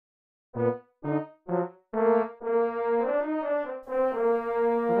Hi,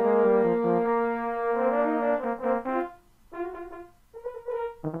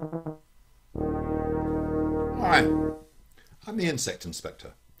 I'm the Insect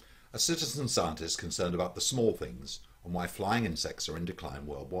Inspector, a citizen scientist concerned about the small things and why flying insects are in decline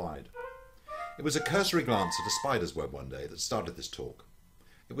worldwide. It was a cursory glance at a spider's web one day that started this talk.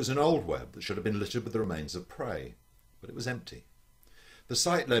 It was an old web that should have been littered with the remains of prey, but it was empty. The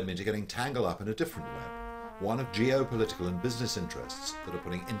sight led me to getting tangled up in a different web, one of geopolitical and business interests that are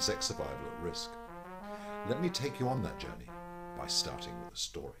putting insect survival at risk. Let me take you on that journey by starting with a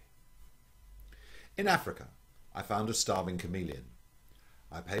story. In Africa, I found a starving chameleon.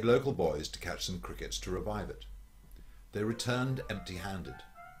 I paid local boys to catch some crickets to revive it. They returned empty-handed.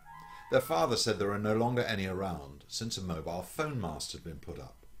 Their father said there are no longer any around since a mobile phone mast had been put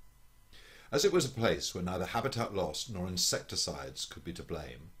up. As it was a place where neither habitat loss nor insecticides could be to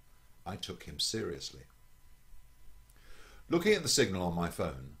blame, I took him seriously. Looking at the signal on my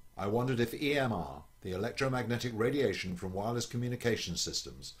phone, I wondered if EMR, the electromagnetic radiation from wireless communication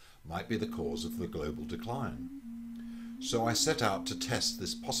systems, might be the cause of the global decline. So I set out to test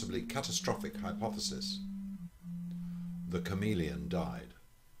this possibly catastrophic hypothesis. The chameleon died.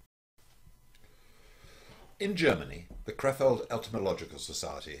 In Germany, the Krefeld Entomological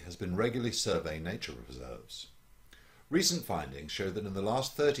Society has been regularly surveying nature reserves. Recent findings show that in the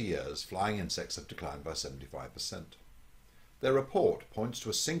last 30 years, flying insects have declined by 75%. Their report points to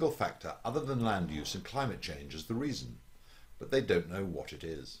a single factor other than land use and climate change as the reason, but they don't know what it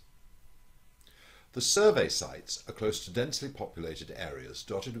is. The survey sites are close to densely populated areas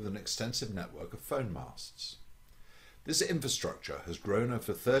dotted with an extensive network of phone masts. This infrastructure has grown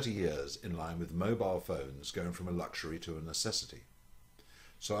over 30 years in line with mobile phones going from a luxury to a necessity.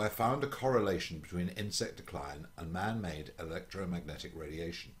 So I found a correlation between insect decline and man-made electromagnetic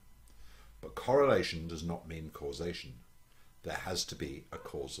radiation. But correlation does not mean causation. There has to be a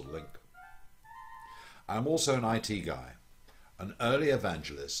causal link. I am also an IT guy, an early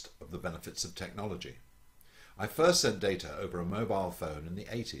evangelist of the benefits of technology. I first sent data over a mobile phone in the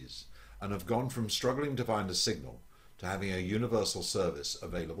 80s and have gone from struggling to find a signal to having a universal service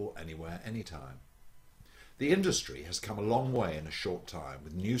available anywhere, anytime. The industry has come a long way in a short time,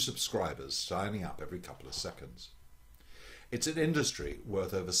 with new subscribers signing up every couple of seconds. It's an industry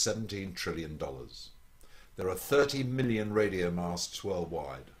worth over $17 trillion. There are 30 million radio masts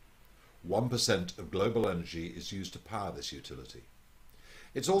worldwide. 1% of global energy is used to power this utility.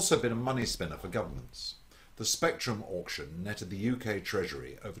 It's also been a money spinner for governments. The Spectrum auction netted the UK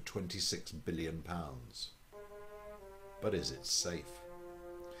Treasury over £26 billion. But is it safe?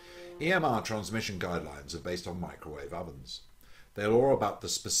 EMR transmission guidelines are based on microwave ovens. They're all about the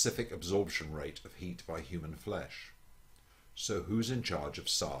specific absorption rate of heat by human flesh. So who's in charge of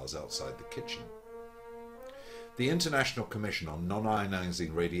SARS outside the kitchen? The International Commission on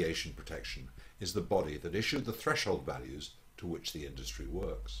Non-Ionizing Radiation Protection is the body that issued the threshold values to which the industry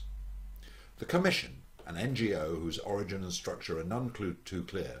works. The Commission, an NGO whose origin and structure are none too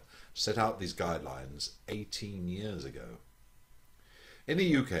clear, set out these guidelines 18 years ago. In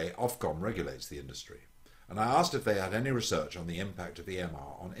the UK, Ofcom regulates the industry, and I asked if they had any research on the impact of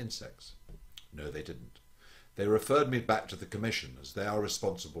EMR on insects. No, they didn't. They referred me back to the Commission, as they are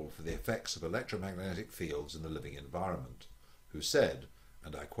responsible for the effects of electromagnetic fields in the living environment, who said,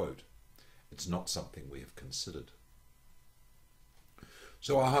 and I quote, "It's not something we have considered."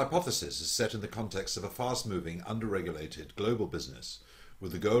 So our hypothesis is set in the context of a fast-moving, under-regulated global business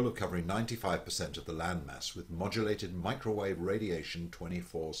with the goal of covering 95% of the landmass with modulated microwave radiation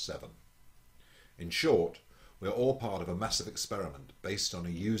 24/7. In short, we're all part of a massive experiment based on a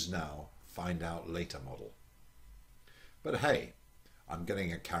use now, find out later model. But hey, I'm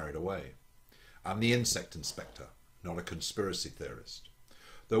getting carried away. I'm the insect inspector, not a conspiracy theorist,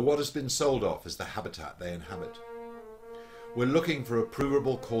 though what has been sold off is the habitat they inhabit. We're looking for a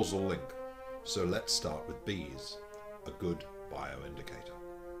provable causal link, so let's start with bees, a good bioindicator.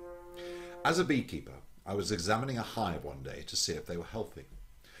 As a beekeeper, I was examining a hive one day to see if they were healthy.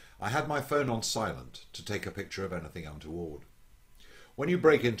 I had my phone on silent to take a picture of anything untoward. When you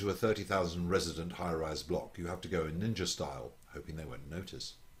break into a 30,000 resident high-rise block, you have to go in ninja style, hoping they won't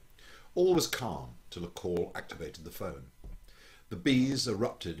notice. All was calm till a call activated the phone. The bees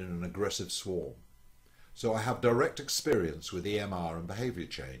erupted in an aggressive swarm. So I have direct experience with EMR and behaviour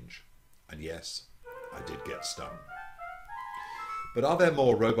change. And yes, I did get stung. But are there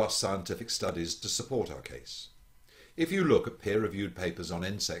more robust scientific studies to support our case? If you look at peer-reviewed papers on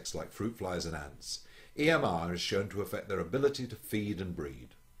insects like fruit flies and ants, EMR is shown to affect their ability to feed and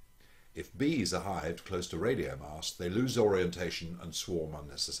breed. If bees are hived close to radiomasts, they lose orientation and swarm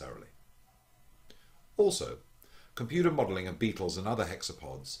unnecessarily. Also, computer modelling of beetles and other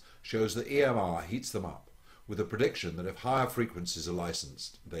hexapods shows that EMR heats them up, with a prediction that if higher frequencies are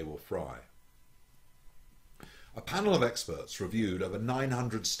licensed, they will fry. A panel of experts reviewed over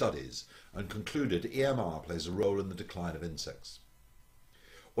 900 studies and concluded EMR plays a role in the decline of insects.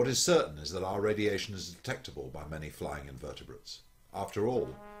 What is certain is that our radiation is detectable by many flying invertebrates. After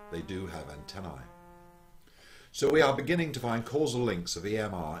all, they do have antennae. So we are beginning to find causal links of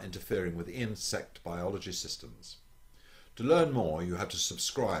EMR interfering with insect biology systems. To learn more, you have to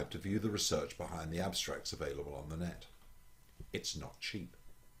subscribe to view the research behind the abstracts available on the net. It's not cheap.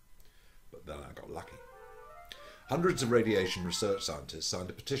 But then I got lucky. Hundreds of radiation research scientists signed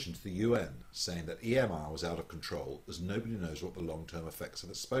a petition to the UN saying that EMR was out of control as nobody knows what the long-term effects of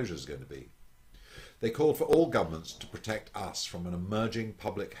exposure is going to be. They called for all governments to protect us from an emerging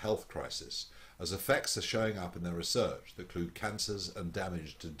public health crisis as effects are showing up in their research that include cancers and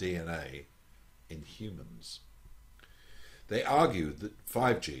damage to DNA in humans. They argued that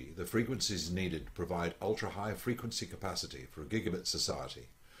 5G, the frequencies needed to provide ultra-high frequency capacity for a gigabit society,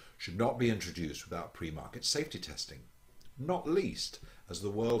 should not be introduced without pre-market safety testing, not least as the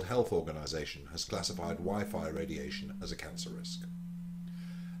World Health Organization has classified Wi-Fi radiation as a cancer risk.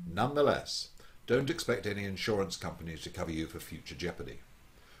 Nonetheless, don't expect any insurance companies to cover you for future jeopardy.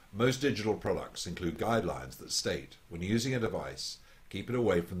 Most digital products include guidelines that state, when using a device, keep it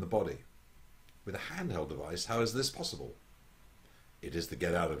away from the body. With a handheld device, how is this possible? It is the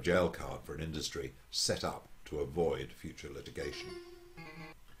get-out-of-jail card for an industry set up to avoid future litigation.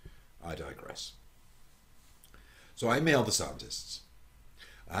 I digress. So I emailed the scientists.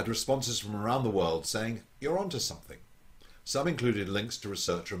 I had responses from around the world saying, "You're onto something." Some included links to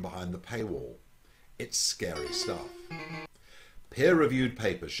research from behind the paywall. It's scary stuff. Peer-reviewed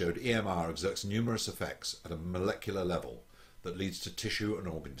papers showed EMR exerts numerous effects at a molecular level that leads to tissue and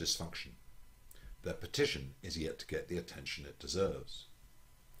organ dysfunction. Their petition is yet to get the attention it deserves.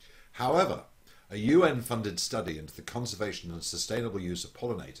 However, a UN-funded study into the conservation and sustainable use of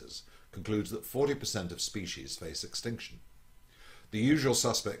pollinators concludes that 40% of species face extinction. The usual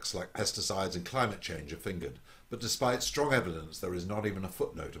suspects like pesticides and climate change are fingered, but despite strong evidence, there is not even a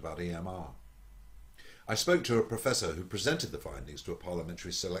footnote about EMR. I spoke to a professor who presented the findings to a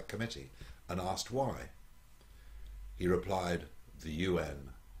parliamentary select committee and asked why. He replied, "The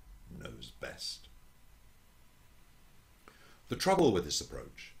UN knows best." The trouble with this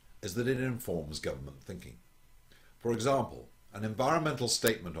approach is that it informs government thinking. For example, an environmental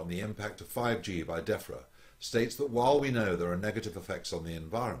statement on the impact of 5G by DEFRA states that while we know there are negative effects on the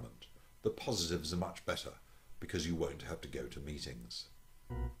environment, the positives are much better because you won't have to go to meetings.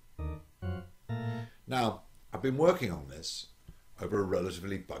 Now, I've been working on this over a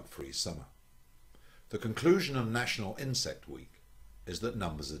relatively bug-free summer. The conclusion of National Insect Week is that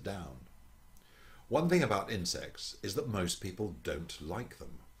numbers are down. One thing about insects is that most people don't like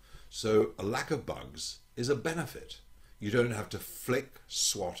them, so a lack of bugs is a benefit. You don't have to flick,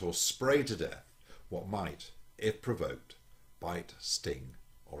 swat or spray to death what might, if provoked, bite, sting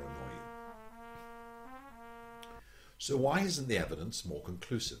or annoy you. So why isn't the evidence more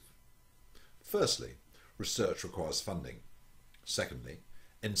conclusive? Firstly, research requires funding. Secondly,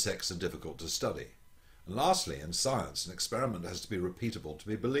 insects are difficult to study. And lastly, in science, an experiment has to be repeatable to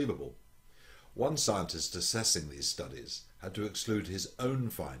be believable. One scientist assessing these studies had to exclude his own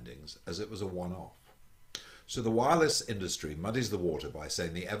findings as it was a one-off. So the wireless industry muddies the water by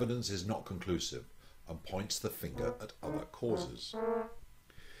saying the evidence is not conclusive and points the finger at other causes.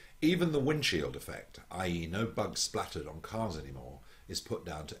 Even the windshield effect, i.e. no bugs splattered on cars anymore, is put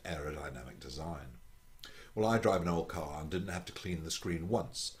down to aerodynamic design. Well, I drive an old car and didn't have to clean the screen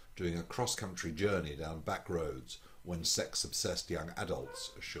once, doing a cross-country journey down back roads when sex-obsessed young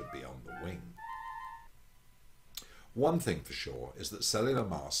adults should be on the wing. One thing for sure is that cellular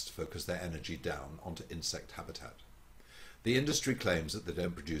masts focus their energy down onto insect habitat. The industry claims that they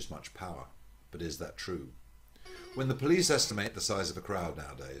don't produce much power, but is that true? When the police estimate the size of a crowd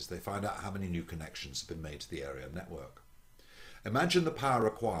nowadays, they find out how many new connections have been made to the area network. Imagine the power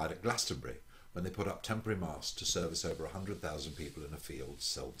required at Glastonbury when they put up temporary masts to service over 100,000 people in a field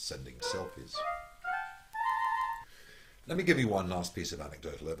sending selfies. Let me give you one last piece of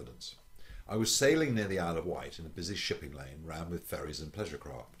anecdotal evidence. I was sailing near the Isle of Wight in a busy shipping lane rammed with ferries and pleasure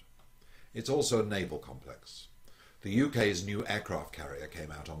craft. It's also a naval complex. The UK's new aircraft carrier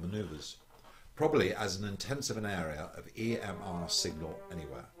came out on manoeuvres, probably as intensive an area of EMR signal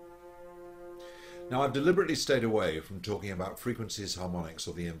anywhere. Now, I've deliberately stayed away from talking about frequencies, harmonics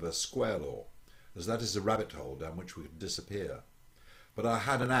or the inverse square law, as that is a rabbit hole down which we could disappear. But I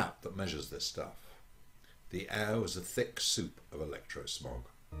had an app that measures this stuff. The air was a thick soup of electrosmog.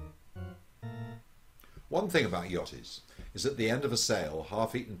 One thing about yachties is at the end of a sale,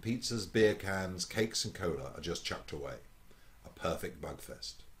 half-eaten pizzas, beer cans, cakes and cola are just chucked away. A perfect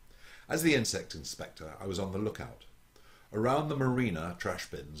bugfest. As the insect inspector, I was on the lookout. Around the marina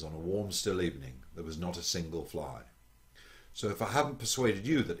trash bins on a warm, still evening, there was not a single fly. So if I haven't persuaded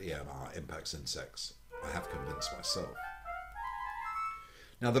you that EMR impacts insects, I have convinced myself.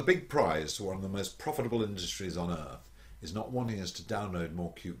 Now, the big prize to one of the most profitable industries on earth is not wanting us to download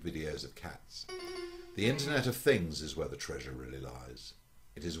more cute videos of cats. The Internet of Things is where the treasure really lies.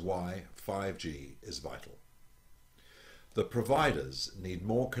 It is why 5G is vital. The providers need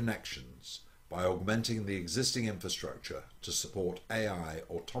more connections by augmenting the existing infrastructure to support AI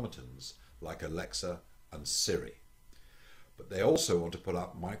automatons like Alexa and Siri. But they also want to put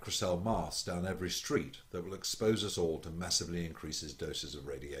up microcell masks down every street that will expose us all to massively increased doses of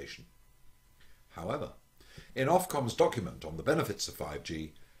radiation. However, in Ofcom's document on the benefits of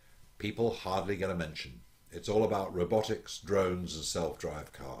 5G, people hardly get a mention. It's all about robotics, drones and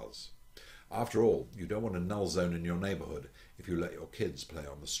self-drive cars. After all, you don't want a null zone in your neighbourhood if you let your kids play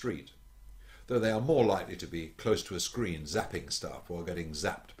on the street, though they are more likely to be close to a screen zapping stuff while getting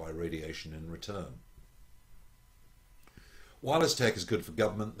zapped by radiation in return. Wireless tech is good for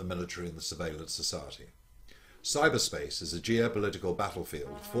government, the military and the surveillance society. Cyberspace is a geopolitical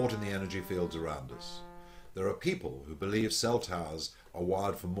battlefield fought in the energy fields around us. There are people who believe cell towers are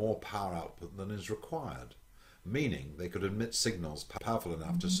wired for more power output than is required, meaning they could emit signals powerful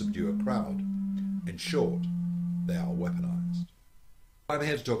enough to subdue a crowd. In short, they are weaponized. I'm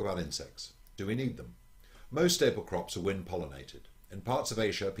here to talk about insects. Do we need them? Most staple crops are wind pollinated. In parts of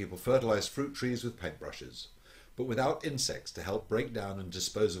Asia, people fertilize fruit trees with paintbrushes. But without insects to help break down and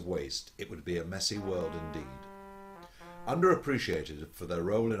dispose of waste, it would be a messy world indeed. Underappreciated for their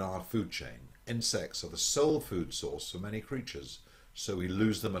role in our food chain, insects are the sole food source for many creatures, so we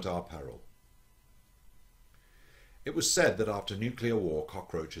lose them at our peril. It was said that after nuclear war,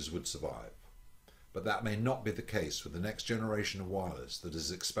 cockroaches would survive. But that may not be the case with the next generation of wireless that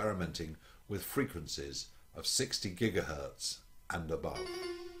is experimenting with frequencies of 60 gigahertz and above.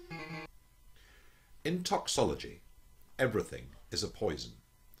 In toxology, everything is a poison.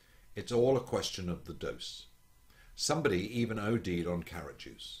 It's all a question of the dose. Somebody even OD'd on carrot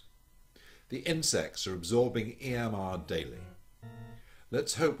juice. The insects are absorbing EMR daily.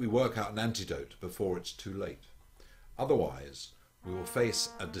 Let's hope we work out an antidote before it's too late. Otherwise, we will face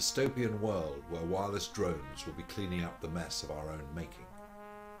a dystopian world where wireless drones will be cleaning up the mess of our own making.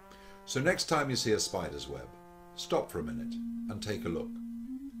 So next time you see a spider's web, stop for a minute and take a look.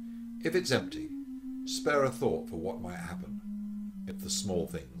 If it's empty, spare a thought for what might happen if the small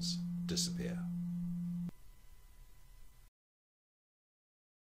things disappear.